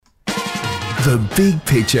The Big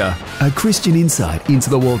Picture, a Christian insight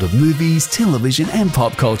into the world of movies, television and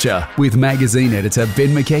pop culture with magazine editor Ben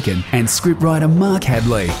McKechen and scriptwriter Mark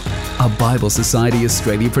Hadley. A Bible Society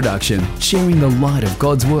Australia production, sharing the light of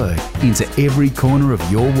God's Word into every corner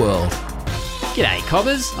of your world. G'day,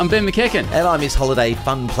 cobbers. I'm Ben McKechen. And I'm his holiday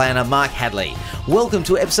fun planner, Mark Hadley. Welcome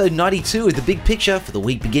to episode 92 of The Big Picture for the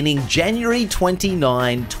week beginning January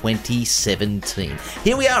 29, 2017.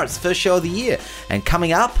 Here we are, it's the first show of the year. And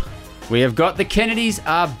coming up, we have got the Kennedys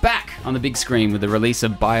are back on the big screen with the release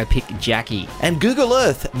of bio-pic Jackie. And Google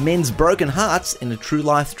Earth mends broken hearts in a true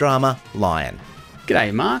life drama, Lion.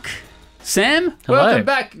 G'day, Mark. Sam, Hello. welcome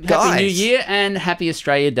back. Guys. Happy New Year and Happy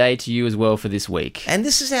Australia Day to you as well for this week. And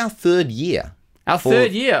this is our third year. Our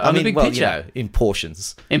third year on the big picture. You know, in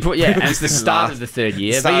portions. And it's the start of the third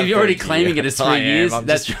year, but you're already claiming it as 3 years.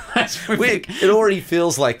 It already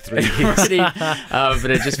feels like 3 years.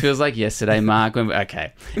 But it just feels like yesterday, Mark.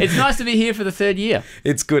 Okay. It's nice to be here for the third year.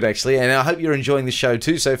 It's good, actually, and I hope you're enjoying the show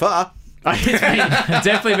too so far. It's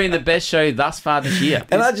definitely been the best show thus far this year.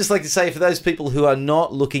 And I'd just like to say, for those people who are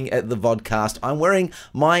not looking at the vodcast, I'm wearing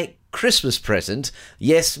my Christmas present.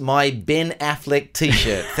 Yes, my Ben Affleck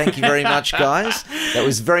t-shirt. Thank you very much, guys. That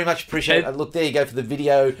was very much appreciated. Look, there you go for the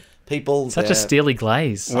video people. Such a steely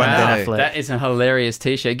glaze. Wow, Ben Affleck. that is a hilarious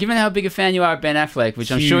t-shirt. Given how big a fan you are of Ben Affleck,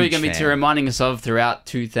 which I'm sure you're going to be reminding us of throughout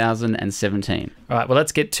 2017. All right, well,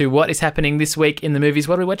 let's get to what is happening this week in the movies.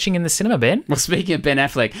 What are we watching in the cinema, Ben? Well, speaking of Ben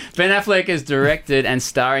Affleck is directed and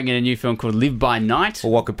starring in a new film called Live by Night.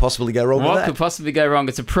 Well, what could possibly go wrong with that? What could possibly go wrong?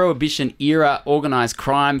 It's a Prohibition-era organised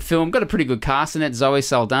crime film. Got a pretty good cast in it. Zoe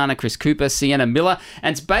Saldana, Chris Cooper, Sienna Miller.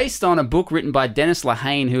 And it's based on a book written by Dennis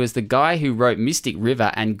Lehane, who is the guy who wrote Mystic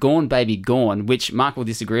River and Gone Baby Gone, which Mark will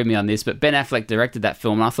disagree with me on this, but Ben Affleck directed that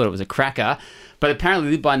film and I thought it was a cracker. But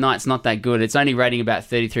apparently Live by Night's not that good. It's only rating about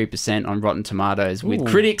 33% on Rotten Tomatoes with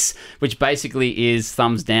critics, which basically is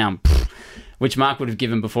thumbs down, which Mark would have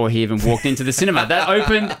given before he even walked into the cinema. That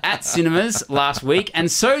opened at cinemas last week,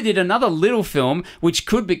 and so did another little film, which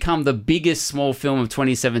could become the biggest small film of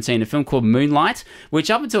 2017, a film called Moonlight,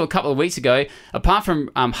 which up until a couple of weeks ago, apart from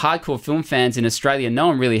hardcore film fans in Australia, no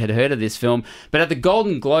one really had heard of this film. But at the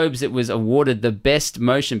Golden Globes, it was awarded the Best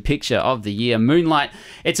Motion Picture of the Year. Moonlight,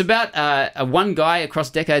 it's about one guy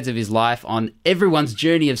across decades of his life on everyone's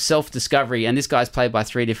journey of self-discovery, and this guy's played by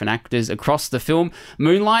 3 different actors across the film.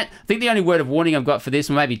 Moonlight, I think the only word of warning I've got for this,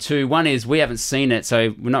 or maybe two. One is we haven't seen it,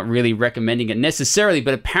 so we're not really recommending it necessarily,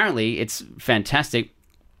 but apparently it's fantastic.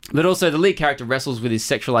 But also the lead character wrestles with his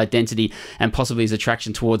sexual identity and possibly his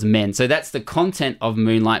attraction towards men. So that's the content of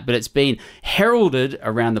Moonlight, but it's been heralded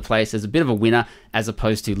around the place as a bit of a winner as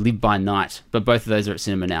opposed to Live by Night. But both of those are at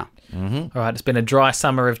cinema now. Mm-hmm. All right, it's been a dry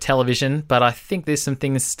summer of television, but I think there's some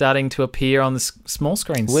things starting to appear on the small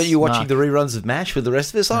screens. Were you watching the reruns of MASH with the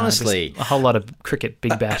rest of us, honestly? A whole lot of cricket,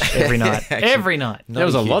 Big Bash, every night. Every night. There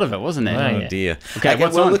was a lot of it, wasn't there? Oh, dear. Okay,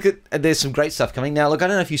 what's on? Look, there's some great stuff coming. Now, look, I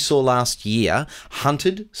don't know if you saw last year,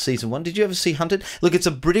 Hunted, Season 1. Did you ever see Hunted? Look, it's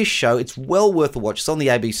a British show. It's well worth a watch. It's on the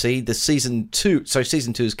ABC. Season 2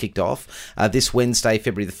 has kicked off this Wednesday,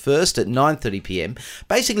 February the 1st at 9:30pm.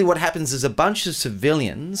 Basically, what happens is a bunch of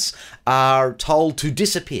civilians are told to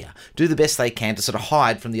disappear, do the best they can to sort of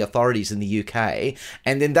hide from the authorities in the UK,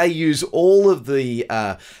 and then they use all of the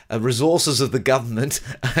resources of the government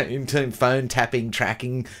in terms of phone tapping,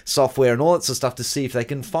 tracking software and all that sort of stuff to see if they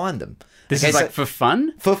can find them. This is for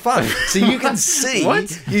fun? For fun. So you can see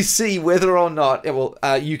you see whether or not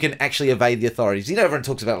you can actually evade the authorities. You know, everyone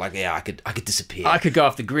talks about I could disappear. I could go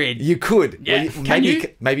off the grid. You could. Yeah.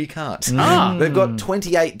 Maybe you can't. Ah. They've got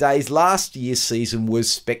 28 days. Last year's season was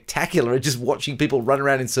spectacular. Just watching people run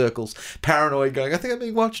around in circles, paranoid, going, I think I'm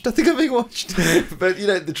being watched. But,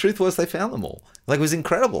 the truth was they found them all. It was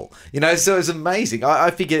incredible. So it was amazing.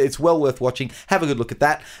 I figure it's well worth watching. Have a good look at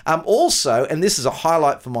that. Also, and this is a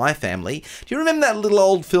highlight for my family, do you remember that little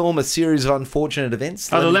old film, A Series of Unfortunate Events?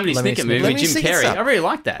 The Lemony Snicket movie with Jim Carrey. I really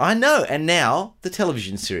like that. I know. And now the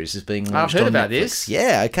television series is being launched I've heard on about Netflix. this.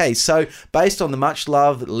 Yeah, okay. So based on the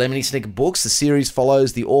much-loved Lemony Snicket books, the series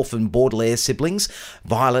follows the orphan Baudelaire siblings,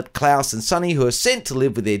 Violet, Klaus and Sonny, who are sent to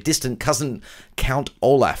live with their distant cousin, Count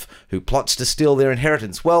Olaf, who plots to steal their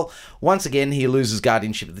inheritance. Well, once again, he loses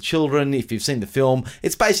guardianship of the children. If you've seen the film,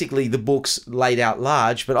 it's basically the books laid out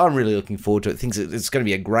large, but I'm really looking forward to it. I think it's going to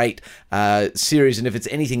be a great series, and if it's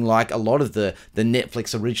anything like a lot of the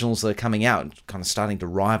Netflix originals that are coming out, kind of starting to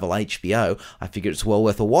rival HBO, I figure it's well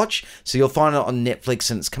worth a watch. So you'll find it on Netflix,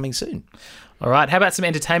 and it's coming soon. All right, how about some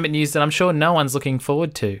entertainment news that I'm sure no one's looking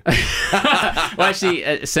forward to? Well,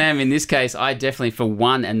 actually, Sam, in this case, I definitely, for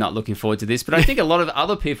one, am not looking forward to this, but I think a lot of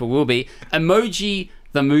other people will be. Emoji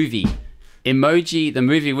the Movie. Emoji, the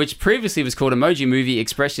movie, which previously was called Emoji Movie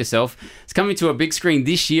Express Yourself, is coming to a big screen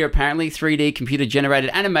this year, apparently. 3D computer-generated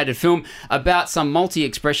animated film about some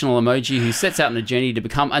multi-expressional emoji who sets out on a journey to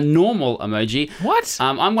become a normal emoji. What?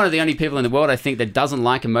 I'm one of the only people in the world, I think, that doesn't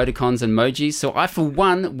like emoticons and emojis, so I, for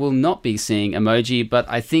one, will not be seeing emoji, but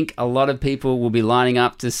I think a lot of people will be lining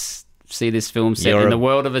up to see this film set in the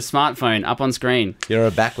world of a smartphone up on screen. You're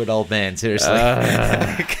a backward old man, seriously.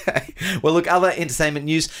 Okay. Well, look, other entertainment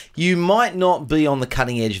news. You might not be on the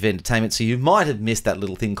cutting edge of entertainment, so you might have missed that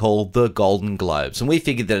little thing called the Golden Globes. And we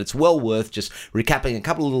figured that it's well worth just recapping a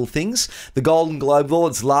couple of little things. The Golden Globe, all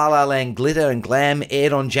its La La Land glitter and glam,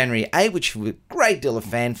 aired on January 8, which with a great deal of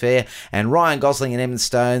fanfare. And Ryan Gosling and Emma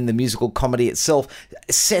Stone, the musical comedy itself,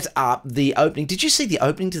 set up the opening. Did you see the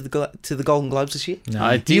opening to the Golden Globes this year? No,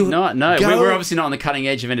 I did not. No, we're obviously not on the cutting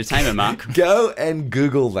edge of entertainment, Mark. Go and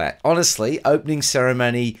Google that. Honestly, opening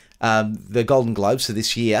ceremony, the Golden Globes for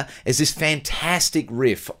this year, is this fantastic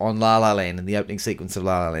riff on La La Land and the opening sequence of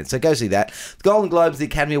La La Land. So go see that. The Golden Globes, the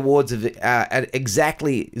Academy Awards, have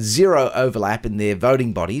exactly zero overlap in their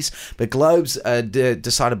voting bodies, but Globes are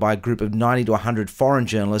decided by a group of 90 to 100 foreign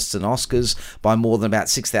journalists, and Oscars by more than about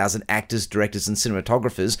 6,000 actors, directors, and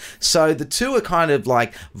cinematographers. So the two are kind of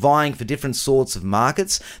like vying for different sorts of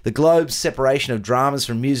markets. The Globes' separation of dramas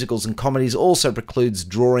from musicals and comedies also precludes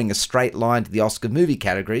drawing a straight line to the Oscar movie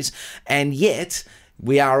categories, and yet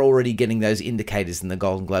we are already getting those indicators in the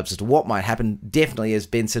Golden Globes as to what might happen. Definitely, as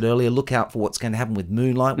Ben said earlier, look out for what's going to happen with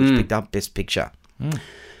Moonlight, which picked up Best Picture.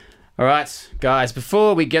 All right, guys,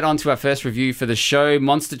 before we get on to our first review for the show,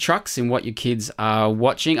 Monster Trucks and what your kids are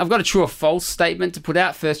watching, I've got a true or false statement to put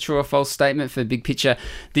out. First true or false statement for Big Picture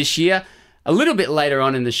this year. A little bit later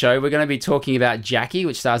on in the show, we're going to be talking about Jackie,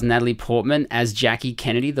 which stars Natalie Portman as Jackie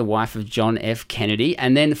Kennedy, the wife of John F. Kennedy.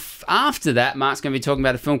 And then after that, Mark's going to be talking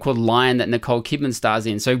about a film called Lion that Nicole Kidman stars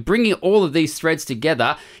in. So bringing all of these threads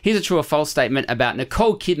together, here's a true or false statement about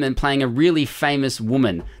Nicole Kidman playing a really famous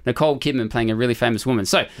woman. Nicole Kidman playing a really famous woman.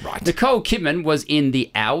 So Nicole Kidman was in The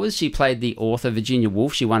Hours. She played the author Virginia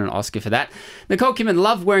Woolf. She won an Oscar for that. Nicole Kidman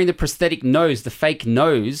loved wearing the prosthetic nose, the fake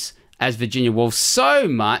nose, as Virginia Woolf so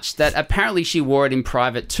much that apparently she wore it in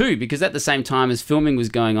private too, because at the same time as filming was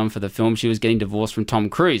going on for the film, she was getting divorced from Tom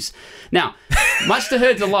Cruise. Now, much to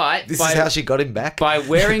her delight... This is how she got him back? By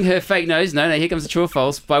wearing her fake nose... No, here comes the true or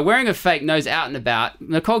false. By wearing a fake nose out and about,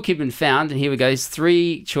 Nicole Kidman found, and here we go,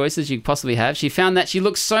 3 choices you could possibly have. She found that she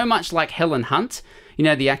looked so much like Helen Hunt, you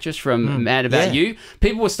know, the actress from Mad About You.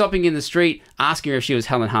 People were stopping in the street asking her if she was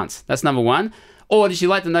Helen Hunt. That's number 1. Or did she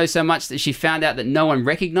like the nose so much that she found out that no one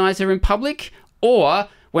recognised her in public? Or,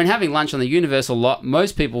 when having lunch on the Universal lot,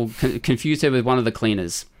 most people confused her with one of the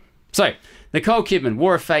cleaners. So, Nicole Kidman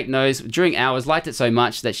wore a fake nose during Hours, liked it so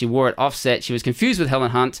much that she wore it offset. She was confused with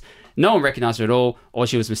Helen Hunt. No one recognised her at all, or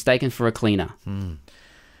she was mistaken for a cleaner. I'm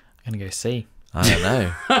going to go see. I don't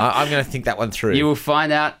know. I'm going to think that one through. You will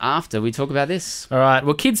find out after we talk about this. All right.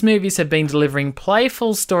 Well, kids' movies have been delivering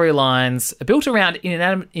playful storylines built around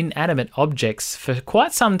inanimate objects for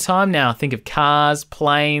quite some time now. Think of Cars,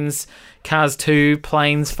 Planes, Cars 2,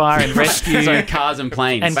 Planes, Fire and Rescue. So Cars and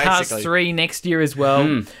Planes. And basically. Cars 3 next year as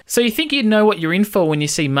well. So you think you'd know what you're in for when you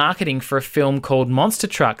see marketing for a film called Monster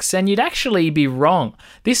Trucks, and you'd actually be wrong.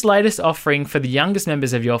 This latest offering for the youngest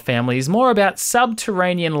members of your family is more about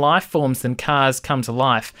subterranean life forms than cars come to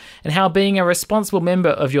life, and how being a responsible member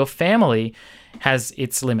of your family has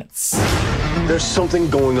its limits. There's something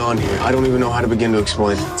going on here. I don't even know how to begin to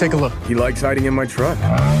explain. Take a look. He likes hiding in my truck.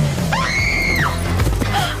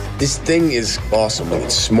 This thing is awesome and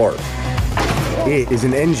it's smart. It is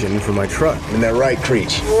an engine for my truck. Isn't that right,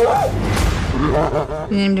 Creech?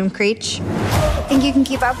 You named him Creech. Think you can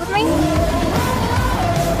keep up with me?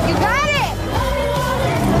 You got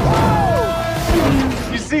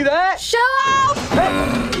it! You see that? Show off!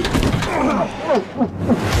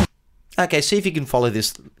 Okay, see if you can follow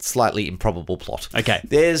this slightly improbable plot. Okay.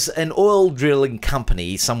 There's an oil drilling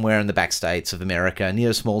company somewhere in the back states of America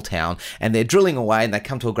near a small town, and they're drilling away, and they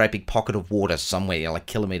come to a great big pocket of water somewhere, you know, like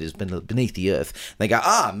kilometres beneath the earth. They go,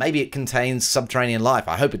 maybe it contains subterranean life.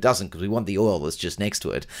 I hope it doesn't, because we want the oil that's just next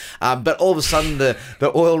to it. But all of a sudden, the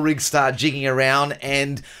oil rigs start jigging around,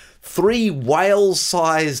 and 3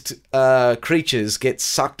 whale-sized creatures get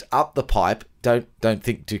sucked up the pipe. Don't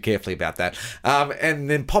think too carefully about that. And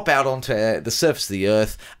then pop out onto the surface of the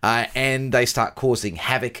earth, and they start causing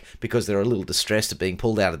havoc because they're a little distressed at being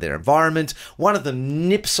pulled out of their environment. One of them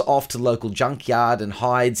nips off to the local junkyard and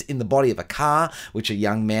hides in the body of a car, which a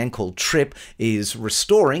young man called Trip is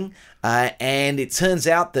restoring. And it turns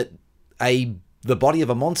out that the body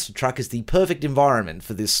of a monster truck is the perfect environment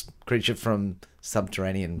for this creature from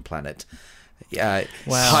subterranean planet.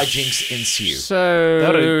 hijinks ensue. So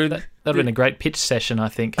That'd have been a great pitch session, I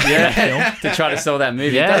think. to try to sell that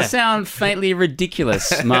movie. Yeah. It does sound faintly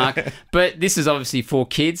ridiculous, Mark. But this is obviously for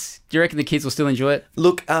kids. Do you reckon the kids will still enjoy it?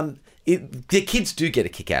 Look, the kids do get a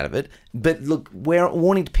kick out of it, but look, we're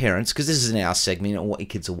warning to parents because this is in our segment on what your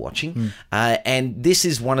kids are watching, and this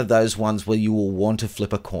is one of those ones where you will want to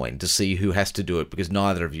flip a coin to see who has to do it because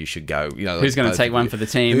neither of you should go. Who's going to take one for the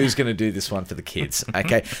team? Who's going to do this one for the kids?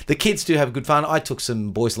 Okay, the kids do have good fun. I took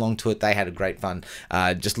some boys along to it; they had a great fun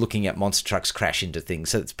just looking at monster trucks crash into things.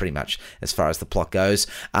 So that's pretty much as far as the plot goes.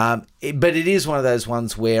 But it is one of those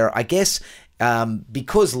ones where I guess.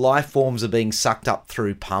 Because life forms are being sucked up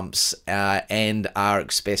through pumps and are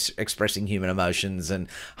expressing human emotions and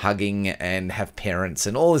hugging and have parents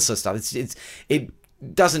and all this sort of stuff, it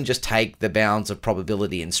doesn't just take the bounds of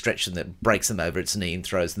probability and stretch them, that breaks them over its knee and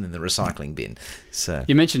throws them in the recycling bin. So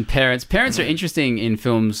you mentioned parents. Parents are interesting in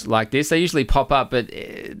films like this. They usually pop up, but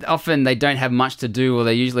often they don't have much to do, or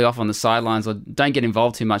they're usually off on the sidelines or don't get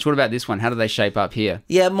involved too much. What about this one? How do they shape up here?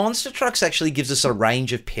 Yeah, Monster Trucks actually gives us a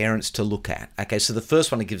range of parents to look at. Okay, so the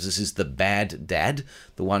first one it gives us is the bad dad,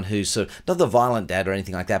 the one who's sort of, not the violent dad or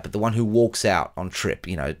anything like that, but the one who walks out on Trip.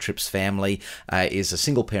 Trip's family is a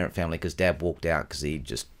single parent family because dad walked out because he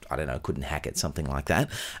just, I don't know, couldn't hack it, something like that.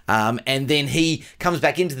 And then he comes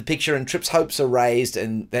back into the picture and Trip's hopes are raised,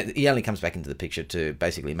 and he only comes back into the picture to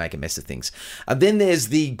basically make a mess of things. Then there's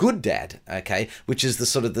the good dad, okay, which is the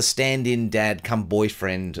sort of the stand-in dad come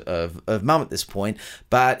boyfriend of mum at this point,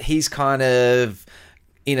 but he's kind of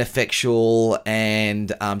ineffectual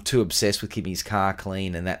and too obsessed with keeping his car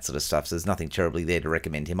clean and that sort of stuff, so there's nothing terribly there to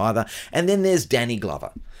recommend him either. And then there's Danny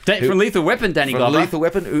Glover. From Lethal Weapon, Danny Glover. From Lethal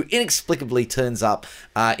Weapon, who inexplicably turns up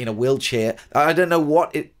in a wheelchair. I don't know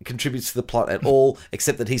what it contributes to the plot at all,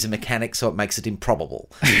 except that he's a mechanic, so it makes it improbable.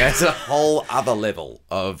 That's a whole other level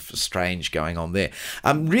of strange going on there.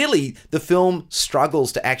 Really, the film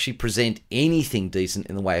struggles to actually present anything decent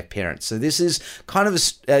in the way of parents. So this is kind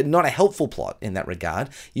of not a helpful plot in that regard.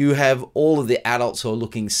 You have all of the adults who are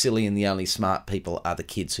looking silly, and the only smart people are the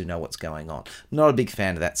kids who know what's going on. Not a big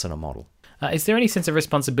fan of that sort of model. Is there any sense of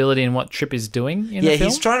responsibility in what Trip is doing in the film? Yeah,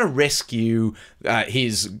 he's trying to rescue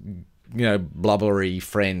his blubbery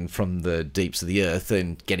friend from the deeps of the earth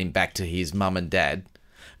and get him back to his mum and dad.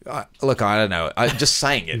 Look, I don't know. I'm just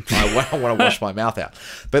saying it. I want to wash my mouth out.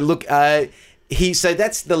 But look, so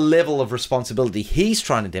that's the level of responsibility he's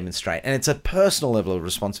trying to demonstrate, and it's a personal level of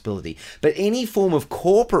responsibility. But any form of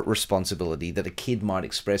corporate responsibility that a kid might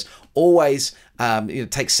express always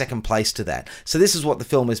takes second place to that. So this is what the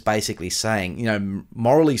film is basically saying.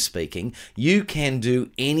 Morally speaking, you can do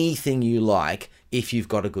anything you like if you've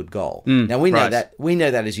got a good goal. Now, we know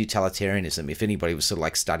that as utilitarianism. If anybody was sort of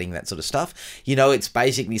like studying that sort of stuff, it's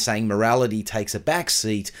basically saying morality takes a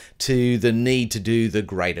backseat to the need to do the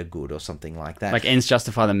greater good or something like that. Like ends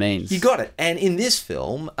justify the means. You got it. And in this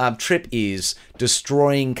film, Trip is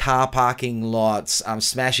destroying car parking lots,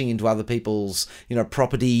 smashing into other people's,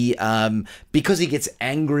 property, because he gets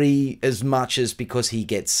angry as much as because he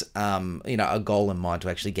gets, a goal in mind to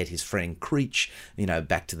actually get his friend Creech,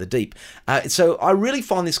 back to the deep. So I really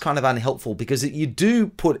find this kind of unhelpful because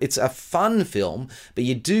it's a fun film, but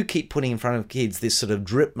you do keep putting in front of kids this sort of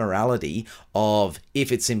drip morality of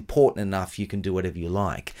if it's important enough, you can do whatever you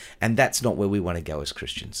like. And that's not where we want to go as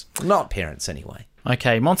Christians. Not parents, anyway.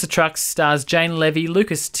 Okay, Monster Trucks stars Jane Levy,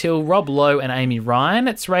 Lucas Till, Rob Lowe and Amy Ryan.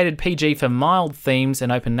 It's rated PG for mild themes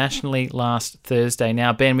and opened nationally last Thursday.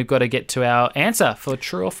 Now, Ben, we've got to get to our answer for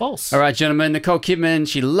true or false. All right, gentlemen. Nicole Kidman,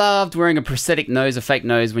 she loved wearing a prosthetic nose, a fake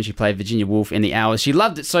nose, when she played Virginia Woolf in The Hours. She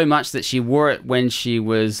loved it so much that she wore it when she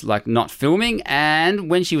was not filming,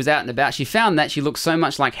 and when she was out and about, she found that she looked so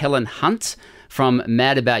much like Helen Hunt from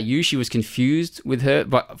Mad About You. She was confused with her,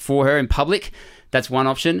 but for her in public. That's one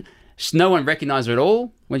option. No one recognised her at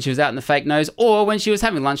all when she was out in the fake nose, or when she was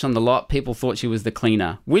having lunch on the lot, people thought she was the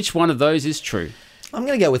cleaner. Which one of those is true? I'm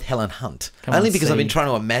going to go with Helen Hunt. Only because I've been trying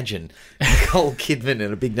to imagine Nicole Kidman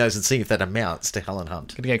and a big nose and seeing if that amounts to Helen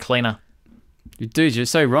Hunt. Going to go cleaner. Dude, you're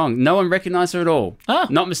so wrong. No one recognised her at all.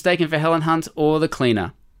 Not mistaken for Helen Hunt or the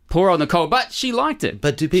cleaner. Poor old Nicole, but she liked it.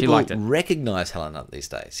 But do people recognise Helen Hunt these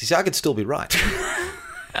days? You see, I could still be right.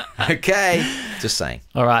 Okay, just saying.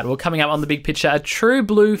 All right, well, coming up on The Big Picture, a True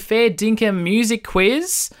Blue Fair Dinkum music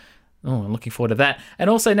quiz. Oh, I'm looking forward to that. And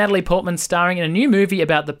also Natalie Portman starring in a new movie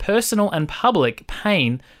about the personal and public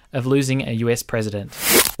pain of losing a US president.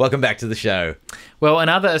 Welcome back to the show. Well,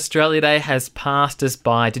 another Australia Day has passed us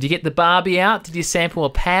by. Did you get the Barbie out? Did you sample a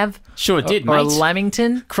Pav? Sure did, Or mate. a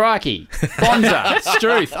Lamington. Crikey. Bonza.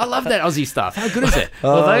 Struth. I love that Aussie stuff. How good is it?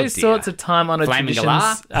 Well, those sorts of time-honoured Flaming traditions...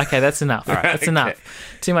 galah. Okay, that's enough. All right, that's enough.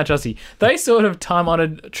 Too much Aussie. Those sort of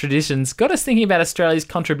time-honoured traditions got us thinking about Australia's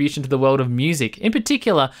contribution to the world of music, in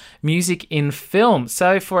particular, music in film.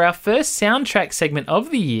 So for our first soundtrack segment of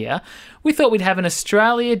the year, we thought we'd have an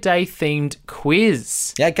Australia Day-themed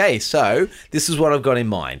quiz. Okay, so this is what I've got in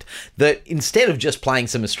mind. That instead of just playing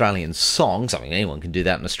some Australian songs, I mean, anyone can do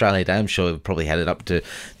that on Australia Day. I'm sure we've probably had it up to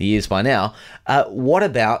the ears by now. What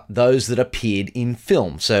about those that appeared in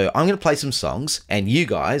film? So I'm going to play some songs, and you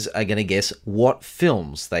guys are going to guess what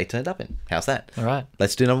films they turned up in. How's that? All right.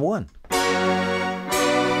 Let's do number one.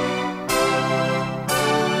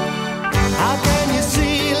 How can you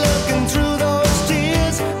see looking through those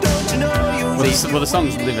tears? Don't you know you Well, the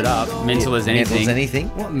songs Live It Up, Mental as Anything. Mental as Anything.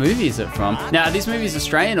 What movie is it from? Now, are these movies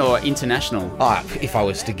Australian or international? If I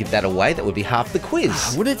was to give that away, that would be half the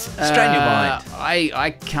quiz. Would it? Strain your mind.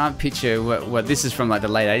 I can't picture what this is from, like the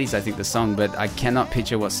late 80s, I think, the song, but I cannot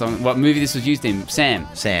picture what movie this was used in. Sam.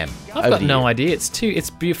 I've got no idea. It's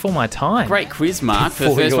before my time. Great quiz, Mark, for the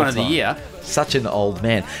Before first your one of the time. year. Such an old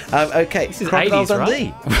man. Okay, This is Crocodile 80s, Dundee.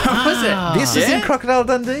 What was it? This is in Crocodile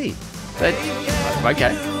Dundee.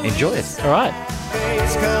 Okay. Enjoy it. All right.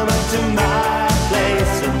 face, come up to my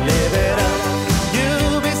place and live it up.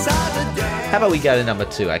 You beside the dam. How about we go to number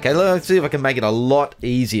two, okay? Let's see if I can make it a lot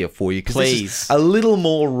easier for you. 'Cause this Please. is a little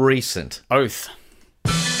more recent. Oath.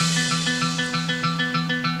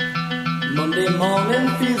 Monday morning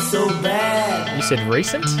feels so bad. You said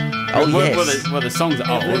recent? Oh, Well, yes. the songs are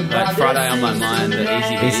old. Like Friday on My Mind, the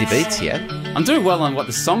Easy Beats. Easy Beats, yeah. I'm doing well on what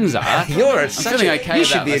the songs are. You're I'm such feeling a... okay you about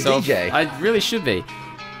should be myself. a DJ. I really should be.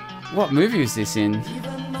 What movie was this in?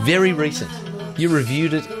 Very recent. You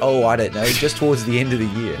reviewed it, I don't know, just towards the end of the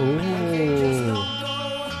year. Ooh.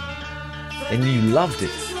 And you loved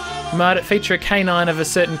it. Might it feature a canine of a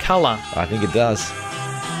certain colour? I think it does.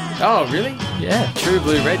 Oh, really? Yeah. True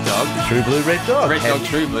Blue Red Dog. True Blue, Red Dog. Red Dog,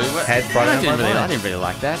 True Blue. What? Had Friday on My I Mind. didn't really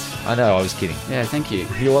like that. I know, I was kidding. Yeah, thank you.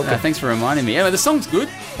 You're welcome. Thanks for reminding me. Anyway, the song's good.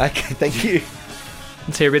 Okay, thank you.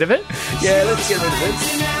 Let's hear a bit of it. Yeah, let's get rid of it.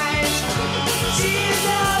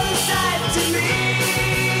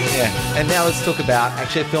 Yeah, and now let's talk about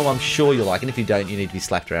actually a film I'm sure you'll like, and if you don't, you need to be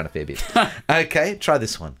slapped around a fair bit. Okay, try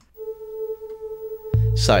this one.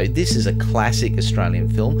 So, this is a classic Australian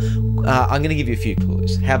film. I'm going to give you a few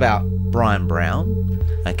clues. How about Brian Brown?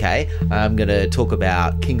 Okay, I'm going to talk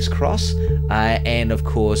about King's Cross, and of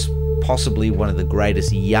course, possibly one of the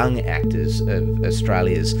greatest young actors of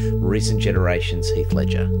Australia's recent generations, Heath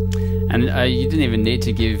Ledger. And you didn't even need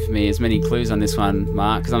to give me as many clues on this one,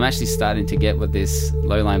 Mark, because I'm actually starting to get what this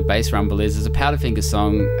low-line bass rumble is. It's a Powderfinger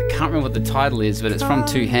song. I can't remember what the title is, but it's from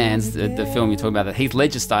Two Hands, the film you're talking about that Heath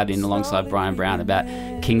Ledger starred in alongside Brian Brown about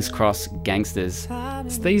King's Cross gangsters.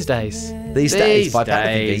 It's These Days. These days by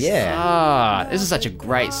Powderfinger, yeah. This is such a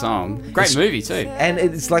great song. Great movie, too. And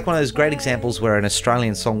it's like one of those great examples where an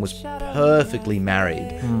Australian song was perfectly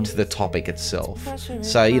married to the topic itself.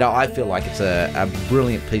 So, I feel like it's a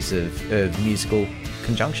brilliant piece of musical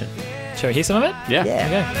conjunction. Shall we hear some of it? Yeah.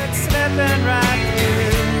 Yeah. It's slipping right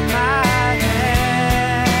through my hand.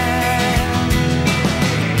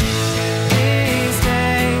 These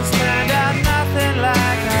days turned out nothing like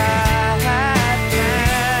I had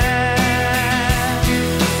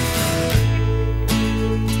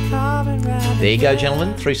planned. There you go,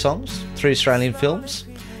 gentlemen. 3 songs, 3 Australian films,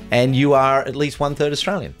 and you are at least 1/3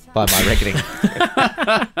 Australian, by my reckoning.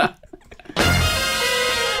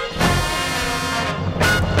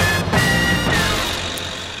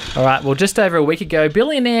 All right, well, just over a week ago,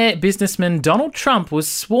 billionaire businessman Donald Trump was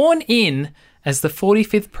sworn in as the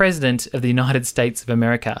 45th president of the United States of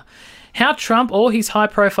America. How Trump or his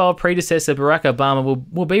high-profile predecessor Barack Obama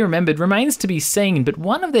will be remembered remains to be seen, but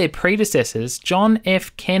one of their predecessors, John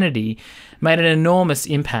F. Kennedy, made an enormous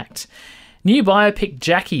impact. New biopic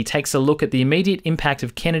Jackie takes a look at the immediate impact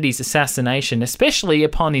of Kennedy's assassination, especially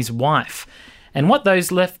upon his wife, and what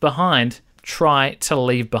those left behind try to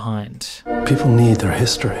leave behind. People need their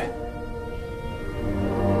history.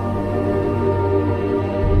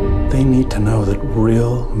 They need to know that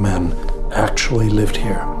real men actually lived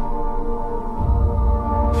here.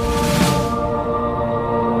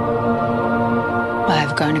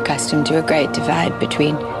 I've grown accustomed to a great divide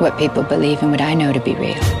between what people believe and what I know to be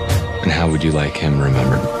real. And how would you like him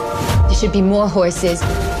remembered? There should be more horses,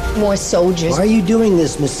 more soldiers. Why are you doing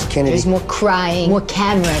this, Mrs. Kennedy? There's more crying, more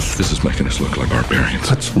cameras. This is making us look like barbarians.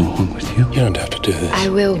 What's wrong with you? You don't have to do this. I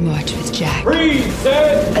will march with Jack.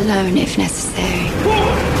 Alone if necessary.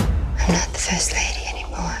 I'm not the First Lady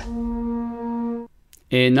anymore.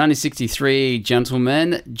 In 1963,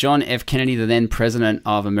 gentlemen, John F. Kennedy, the then president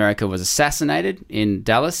of America, was assassinated in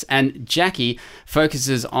Dallas, and Jackie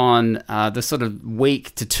focuses on the sort of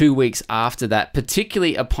week to 2 weeks after that,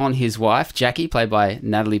 particularly upon his wife, Jackie, played by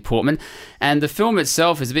Natalie Portman. And the film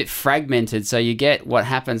itself is a bit fragmented, so you get what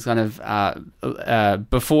happens kind of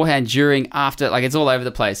beforehand, during, after, like it's all over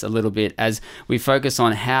the place a little bit as we focus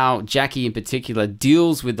on how Jackie in particular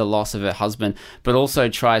deals with the loss of her husband, but also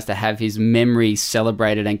tries to have his memory celebrated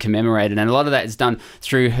and commemorated. And a lot of that is done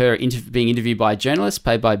through her being interviewed by a journalist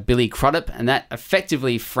played by Billy Crudup, and that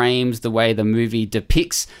effectively frames the way the movie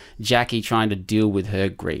depicts Jackie trying to deal with her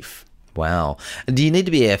grief. Wow. Do you need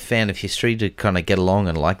to be a fan of history to kind of get along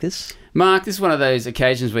and like this? Mark, this is one of those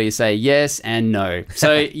occasions where you say yes and no.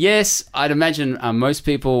 So yes, I'd imagine most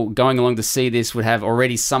people going along to see this would have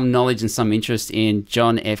already some knowledge and some interest in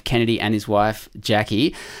John F. Kennedy and his wife,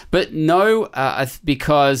 Jackie. But no,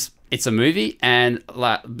 because it's a movie, and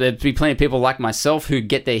there'd be plenty of people like myself who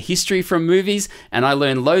get their history from movies, and I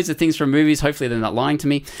learn loads of things from movies. Hopefully they're not lying to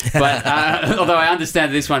me. But although I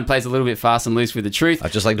understand that this one plays a little bit fast and loose with the truth.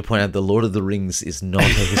 I'd just like to point out The Lord of the Rings is not a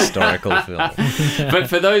historical film. But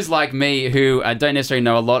for those like me who don't necessarily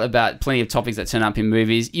know a lot about plenty of topics that turn up in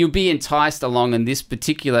movies, you'll be enticed along in this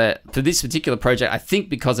particular project, I think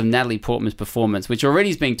because of Natalie Portman's performance, which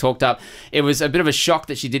already is being talked up. It was a bit of a shock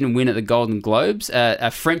that she didn't win at the Golden Globes. A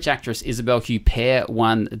French actress, Isabelle Huppert,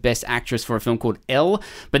 won Best Actress for a film called Elle,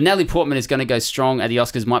 but Natalie Portman is going to go strong at the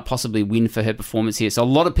Oscars, might possibly win for her performance here. So a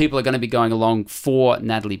lot of people are going to be going along for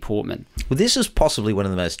Natalie Portman. Well, this is possibly one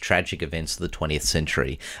of the most tragic events of the 20th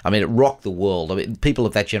century. I mean, it rocked the world. I mean, people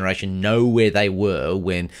of that generation know where they were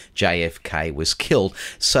when JFK was killed.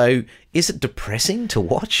 So is it depressing to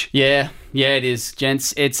watch? Yeah, it is,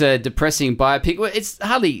 gents. It's a depressing biopic. Well, it's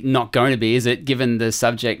hardly not going to be, is it, given the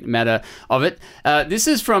subject matter of it? This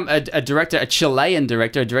is from a director, a Chilean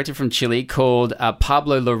director, a director from Chile called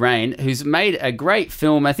Pablo Larraín, who's made a great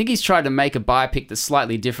film. I think he's tried to make a biopic that's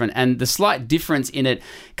slightly different, and the slight difference in it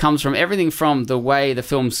comes from everything from the way the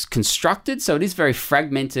film's constructed, so it is very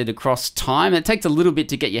fragmented across time. It takes a little bit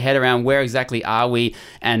to get your head around where exactly are we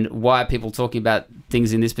and why are people talking about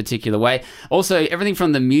things in this particular way. Also, everything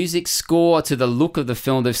from the music score to the look of the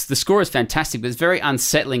film, the score is fantastic, but it's very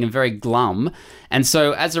unsettling and very glum. And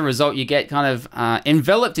so as a result, you get kind of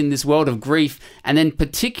enveloped in this world of grief, and then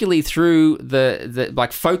particularly through the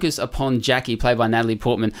like focus upon Jackie, played by Natalie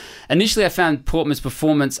Portman. Initially, I found Portman's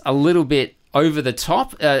performance a little bit over the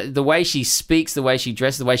top. The way she speaks, the way she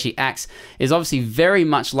dresses, the way she acts is obviously very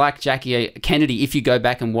much like Jackie Kennedy if you go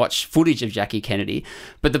back and watch footage of Jackie Kennedy.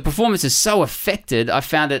 But the performance is so affected, I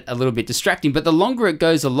found it a little bit distracting. But the longer it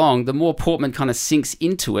goes along, the more Portman kind of sinks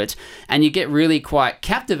into it, and you get really quite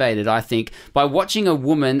captivated, I think, by watching a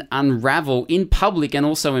woman unravel in public and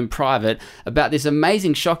also in private about this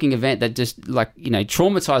amazing, shocking event that just,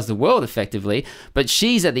 traumatized the world effectively. But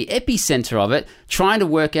she's at the epicenter of it, trying to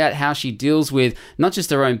work out how she deals with not just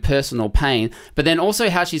her own personal pain, but then also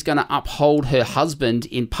how she's going to uphold her husband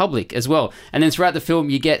in public as well. And then throughout the film,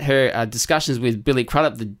 you get her discussions with Billy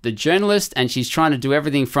Crudup, the journalist, and she's trying to do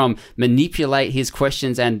everything from manipulate his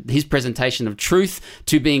questions and his presentation of truth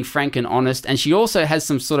to being frank and honest. And she also has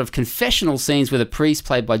some sort of confessional scenes with a priest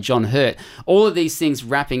played by John Hurt. All of these things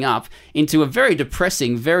wrapping up into a very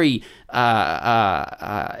depressing, very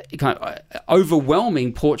kind of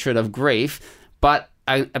overwhelming portrait of grief, but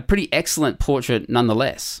a pretty excellent portrait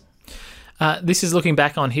nonetheless. This is looking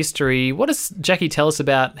back on history. What does Jackie tell us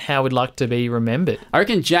about how we'd like to be remembered? I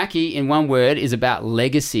reckon Jackie, in one word, is about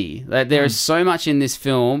legacy. There is so much in this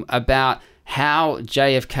film about how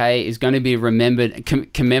JFK is going to be remembered,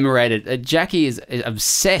 commemorated. Jackie is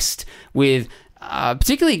obsessed with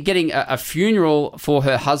particularly getting a funeral for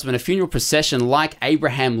her husband, a funeral procession like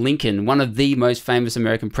Abraham Lincoln, one of the most famous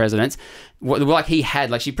American presidents, like he had.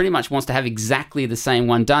 Like, she pretty much wants to have exactly the same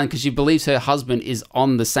one done because she believes her husband is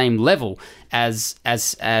on the same level as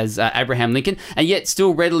Abraham Lincoln, and yet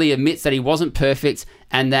still readily admits that he wasn't perfect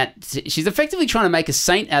and that she's effectively trying to make a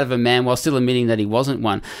saint out of a man while still admitting that he wasn't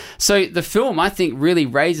one. So the film, I think, really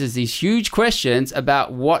raises these huge questions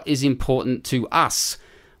about what is important to us.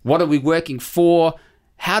 What are we working for?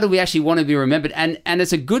 How do we actually want to be remembered? And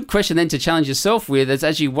it's a good question then to challenge yourself with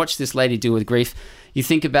as you watch this lady deal with grief. You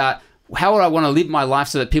think about, how would I want to live my life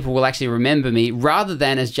so that people will actually remember me, rather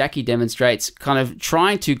than, as Jackie demonstrates, kind of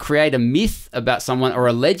trying to create a myth about someone or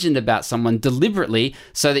a legend about someone deliberately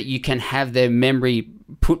so that you can have their memory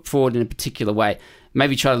put forward in a particular way.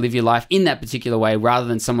 Maybe try to live your life in that particular way rather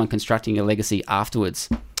than someone constructing a legacy afterwards.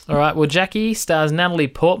 All right, well, Jackie stars Natalie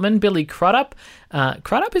Portman, Billy Crudup.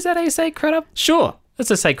 Crudup, is that how you say Crudup? Sure. Let's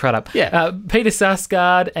just say crud up. Yeah. Peter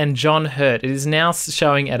Sarsgaard and John Hurt. It is now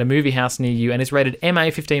showing at a movie house near you and is rated MA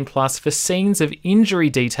 15+ for scenes of injury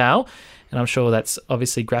detail. And I'm sure that's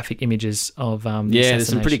obviously graphic images of the there's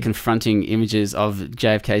some pretty assassination. confronting images of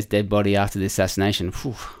JFK's dead body after the assassination.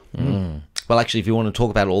 Whew. Well, actually, if you want to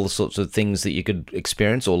talk about all the sorts of things that you could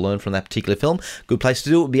experience or learn from that particular film, good place to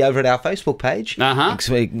do it would be over at our Facebook page.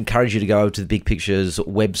 We encourage you to go over to the Big Pictures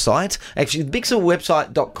website. Actually,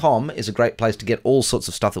 bigpicturewebsite.com is a great place to get all sorts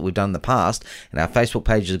of stuff that we've done in the past, and our Facebook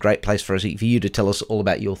page is a great place for you to tell us all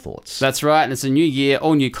about your thoughts. That's right, and it's a new year,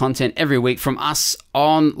 all new content every week from us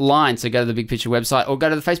online. So go to the Big Picture website or go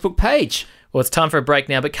to the Facebook page. Well, it's time for a break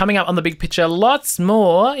now, but coming up on The Big Picture, lots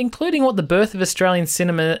more, including what the birth of Australian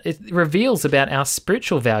cinema reveals about our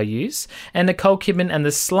spiritual values, and Nicole Kidman and the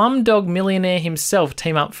Slumdog Millionaire himself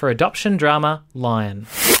team up for adoption drama Lion.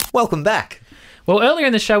 Welcome back. Well, earlier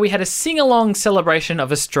in the show, we had a sing-along celebration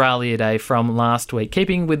of Australia Day from last week.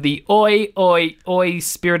 Keeping with the oi, oi, oi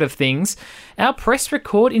spirit of things, our press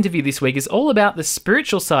record interview this week is all about the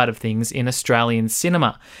spiritual side of things in Australian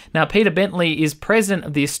cinema. Now, Peter Bentley is president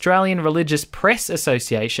of the Australian Religious Press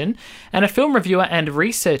Association and a film reviewer and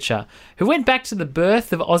researcher who went back to the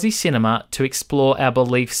birth of Aussie cinema to explore our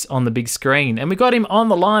beliefs on the big screen. And we got him on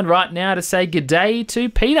the line right now to say g'day to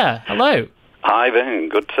Peter. Hello. Hi, Ben.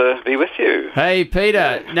 Good to be with you. Hey,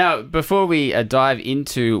 Peter. Now, before we dive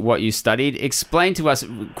into what you studied, explain to us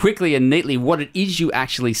quickly and neatly what it is you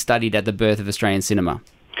actually studied at the birth of Australian cinema.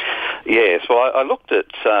 Yes, well, I looked at,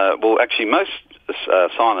 actually most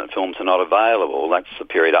silent films are not available. That's the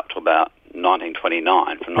period up to about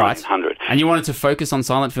 1929, from 1900. And you wanted to focus on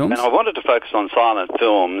silent films? And I wanted to focus on silent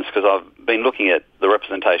films because I've been looking at the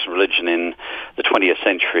representation of religion in the 20th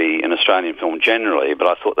century in Australian film generally, but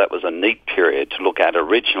I thought that was a neat period to look at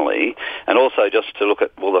originally, and also just to look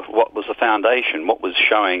at, what was the foundation, what was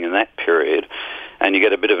showing in that period, and you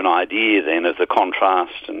get a bit of an idea then of the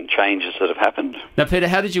contrast and changes that have happened. Now, Peter,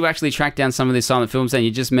 how did you actually track down some of these silent films? And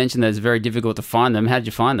you just mentioned that it's very difficult to find them. How did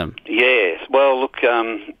you find them? Yes, well, look,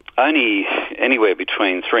 only anywhere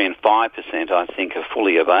between 3 and 5%, I think, are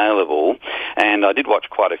fully available. And I did watch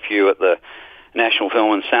quite a few at the National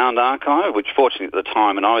Film and Sound Archive, which fortunately at the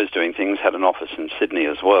time when I was doing things had an office in Sydney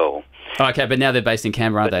as well. Okay, but now they're based in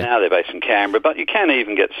Canberra, aren't they? Now they're based in Canberra, but you can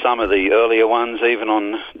even get some of the earlier ones even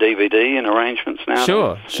on DVD and arrangements now.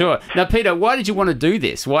 Sure. Now, Peter, why did you want to do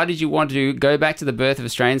this? Why did you want to go back to the birth of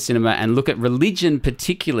Australian cinema and look at religion,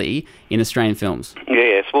 particularly in Australian films?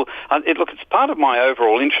 Yes, well, it's part of my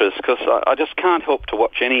overall interest because I just can't help to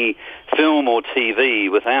watch any film or TV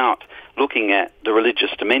without looking at the religious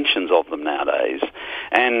dimensions of them nowadays.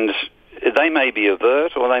 And they may be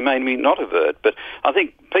overt or they may be not overt, but I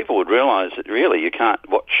think people would realise that really you can't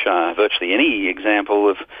watch virtually any example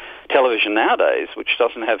of television nowadays which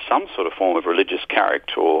doesn't have some sort of form of religious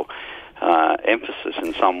character or emphasis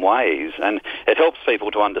in some ways. And it helps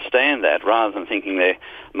people to understand that rather than thinking they're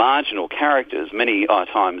marginal characters. Many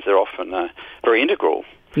times they're often very integral.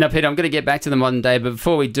 Now, Peter, I'm going to get back to the modern day, but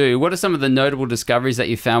before we do, what are some of the notable discoveries that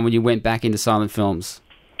you found when you went back into silent films?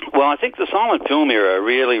 Well, I think the silent film era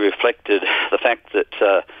really reflected the fact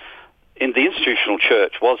that in the institutional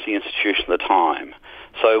church was the institution of the time.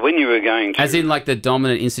 So when you were going to... As in like the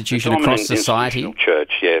dominant institution across society?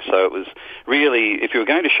 Church, yeah. So it was really, if you were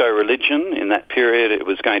going to show religion in that period, it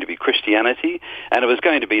was going to be Christianity, and it was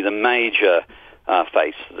going to be the major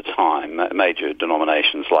faiths at the time, major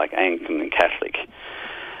denominations like Anglican and Catholic.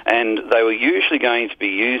 And they were usually going to be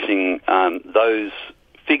using those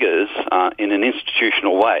figures in an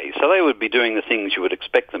institutional way. So they would be doing the things you would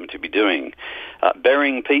expect them to be doing.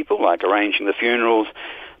 Burying people, like arranging the funerals,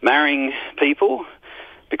 marrying people,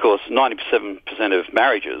 because 97% of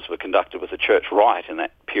marriages were conducted with a church rite in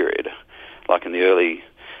that period, like in the early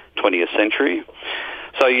 20th century.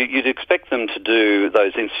 So you'd expect them to do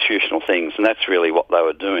those institutional things, and that's really what they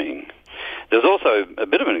were doing. There's also a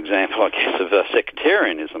bit of an example, I guess, of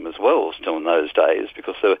sectarianism as well still in those days,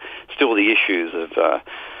 because there were still the issues of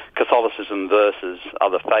Catholicism versus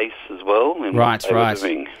other faiths as well. Right.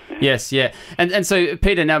 Yes, yeah. And so,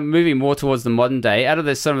 Peter, now moving more towards the modern day, out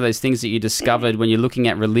of some of those things that you discovered when you're looking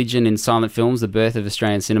at religion in silent films, the birth of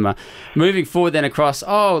Australian cinema, moving forward then across,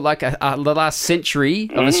 the last century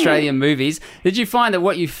of Australian movies, did you find that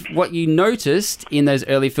what you noticed in those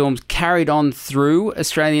early films carried on through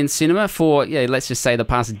Australian cinema for, let's just say the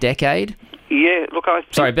past decade? Yeah, look,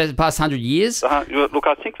 the past 100 years? Look,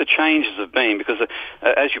 I think the changes have been, because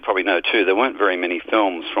as you probably know too, there weren't very many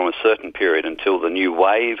films from a certain period until the new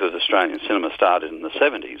wave of Australian cinema started in the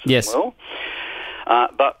 70s yes. as well.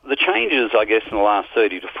 But the changes, I guess, in the last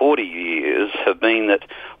 30 to 40 years have been that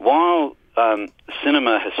while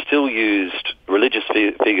cinema has still used religious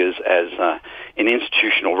figures as in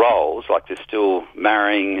institutional roles, like they're still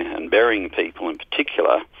marrying and burying people in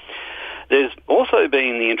particular. There's also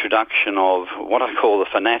been the introduction of what I call the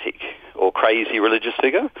fanatic or crazy religious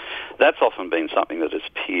figure. That's often been something that has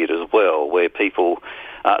appeared as well, where people,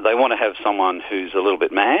 they want to have someone who's a little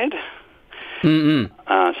bit mad.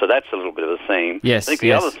 So that's a little bit of a theme. Yes, I think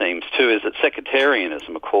the other themes too is that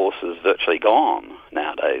sectarianism, of course, is virtually gone